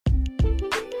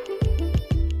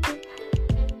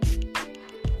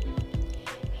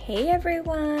Hey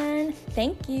everyone!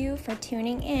 Thank you for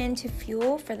tuning in to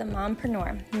Fuel for the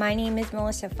Mompreneur. My name is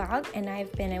Melissa Fogg and I've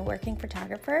been a working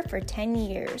photographer for 10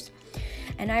 years.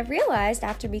 And I've realized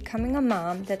after becoming a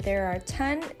mom that there are a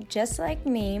ton just like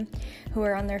me who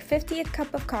are on their 50th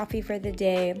cup of coffee for the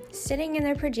day, sitting in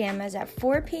their pajamas at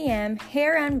 4 p.m.,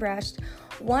 hair unbrushed,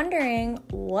 wondering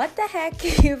what the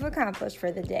heck you've accomplished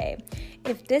for the day.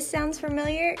 If this sounds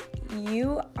familiar,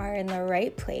 you are in the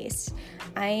right place.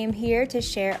 I am here to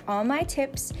share all my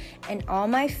tips and all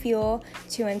my fuel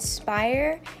to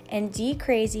inspire and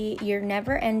de-crazy your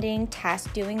never-ending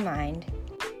task-doing mind.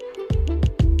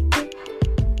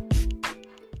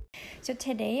 So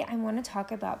today I want to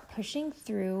talk about pushing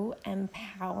through and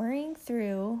powering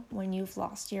through when you've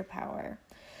lost your power.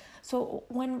 So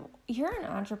when you're an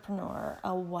entrepreneur,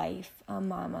 a wife, a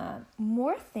mama,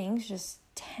 more things just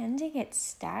tend to get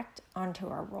stacked onto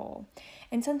our role.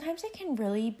 And sometimes it can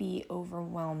really be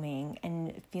overwhelming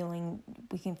and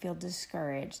we can feel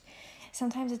discouraged.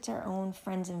 Sometimes it's our own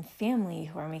friends and family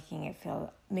who are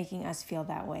making us feel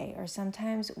that way. Or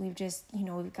sometimes we've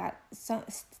got some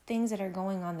things that are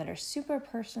going on that are super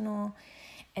personal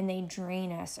and they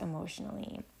drain us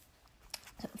emotionally.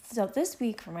 So this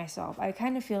week for myself, I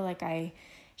kind of feel like I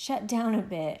shut down a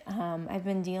bit. I've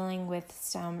been dealing with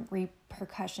some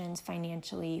repercussions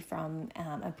financially from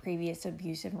a previous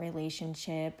abusive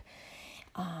relationship.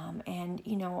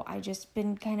 I just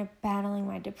been kind of battling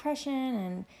my depression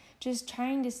and just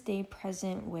trying to stay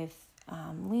present with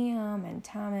Liam and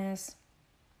Thomas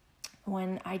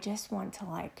when I just want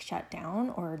to shut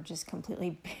down or just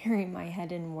completely bury my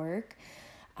head in work.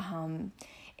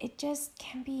 It just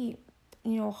can be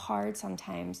hard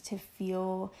sometimes to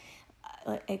feel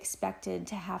expected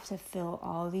to have to fill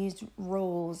all these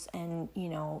roles and,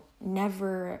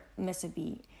 never miss a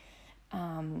beat.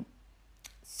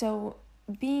 So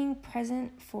being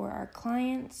present for our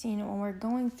clients, when we're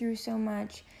going through so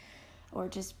much, or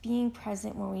just being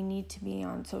present when we need to be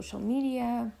on social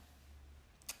media,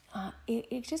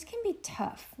 it just can be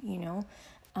tough,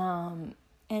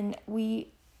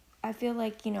 I feel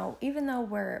like, even though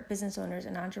we're business owners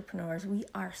and entrepreneurs, we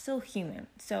are still human.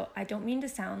 So I don't mean to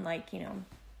sound like,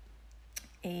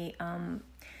 a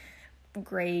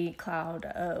gray cloud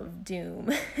of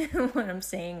doom when I'm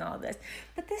saying all this.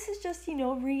 But this is just,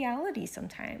 reality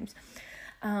sometimes.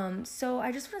 So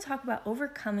I just want to talk about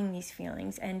overcoming these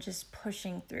feelings and just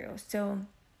pushing through. So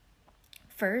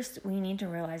first, we need to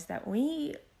realize that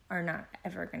we are not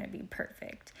ever going to be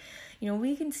perfect.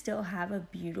 We can still have a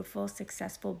beautiful,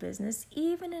 successful business,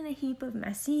 even in a heap of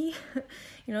messy.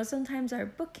 Sometimes our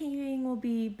bookkeeping will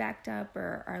be backed up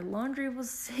or our laundry will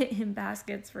sit in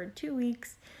baskets for 2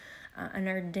 weeks. And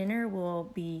our dinner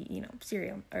will be,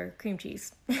 cereal or cream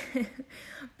cheese.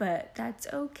 But that's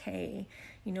okay.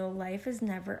 Life is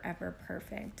never, ever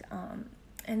perfect.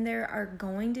 And there are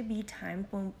going to be times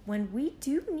when we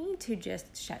do need to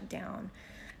just shut down.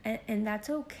 And that's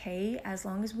okay as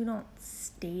long as we don't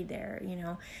stay there,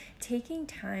 Taking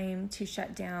time to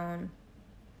shut down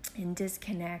and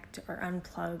disconnect or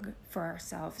unplug for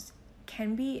ourselves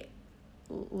can be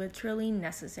literally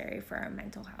necessary for our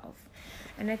mental health.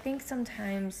 And I think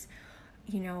sometimes,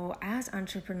 as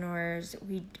entrepreneurs,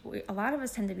 a lot of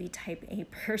us tend to be type A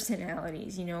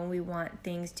personalities. We want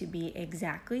things to be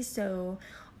exactly so,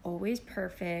 always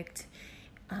perfect,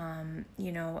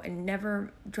 and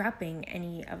never dropping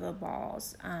any of the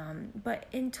balls. But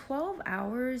in 12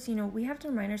 hours, we have to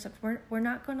remind ourselves we're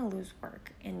not going to lose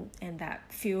work in that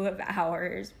few of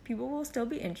hours. People will still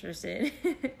be interested.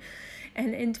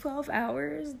 And in 12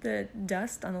 hours, the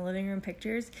dust on the living room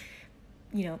pictures,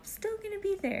 still going to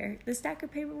be there. The stack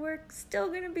of paperwork still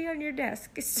going to be on your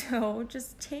desk. So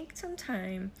just take some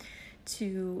time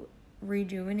to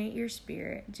rejuvenate your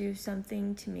spirit. Do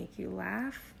something to make you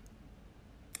laugh.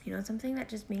 Something that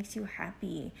just makes you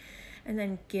happy. And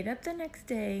then get up the next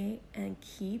day and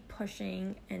keep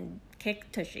pushing and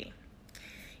kick tushy.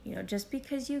 Just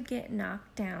because you get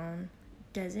knocked down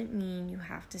doesn't mean you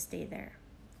have to stay there.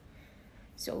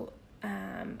 So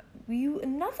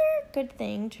another good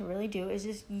thing to really do is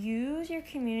just use your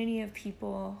community of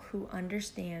people who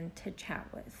understand to chat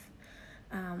with.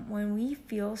 When we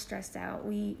feel stressed out,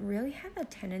 we really have a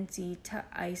tendency to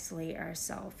isolate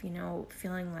ourselves,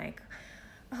 feeling like,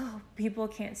 oh, people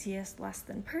can't see us less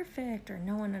than perfect or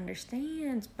no one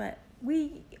understands, but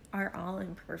we are all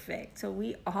imperfect. So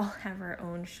we all have our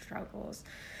own struggles.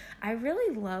 I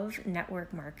really love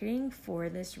network marketing for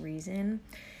this reason.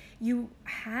 You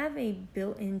have a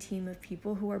built-in team of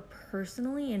people who are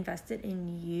personally invested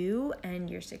in you and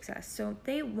your success. So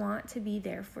they want to be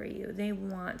there for you. They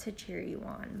want to cheer you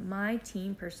on. My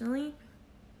team personally,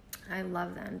 I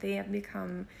love them. They have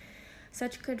become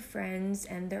such good friends,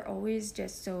 and they're always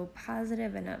just so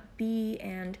positive and upbeat,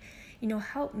 and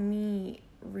help me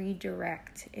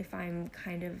redirect if I'm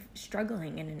kind of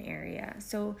struggling in an area.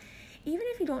 So even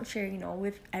if you don't share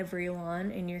with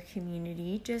everyone in your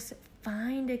community, just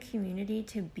find a community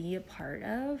to be a part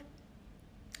of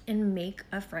and make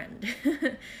a friend.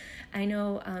 I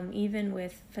know even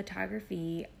with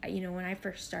photography, when I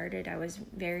first started, I was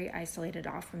very isolated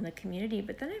off from the community,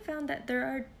 but then I found that there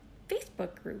are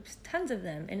Facebook groups, tons of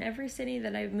them. In every city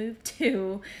that I've moved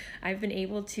to, I've been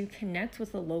able to connect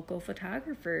with the local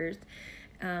photographers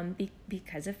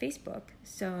because of Facebook.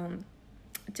 So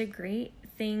it's a great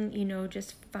thing,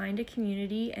 just find a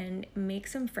community and make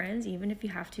some friends, even if you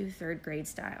have to, third grade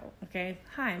style. Okay.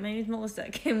 Hi, my name is Melissa.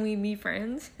 Can we be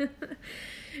friends?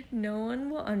 No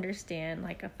one will understand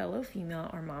like a fellow female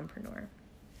or mompreneur.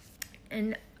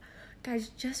 And guys,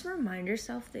 just remind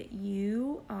yourself that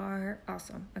you are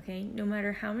awesome. Okay. No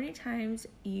matter how many times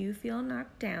you feel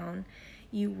knocked down,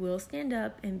 you will stand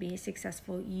up and be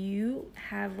successful. You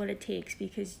have what it takes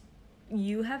because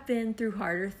you have been through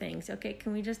harder things. Okay,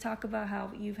 can we just talk about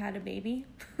how you've had a baby?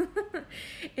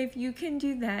 If you can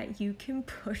do that, you can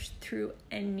push through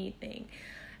anything.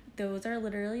 Those are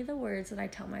literally the words that I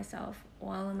tell myself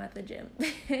while I'm at the gym,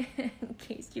 in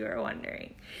case you are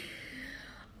wondering.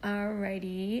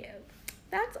 Alrighty,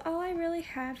 that's all I really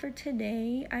had for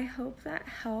today. I hope that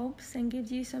helps and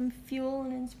gives you some fuel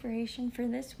and inspiration for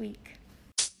this week.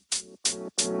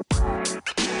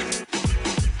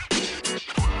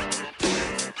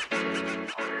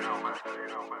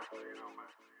 You know, man.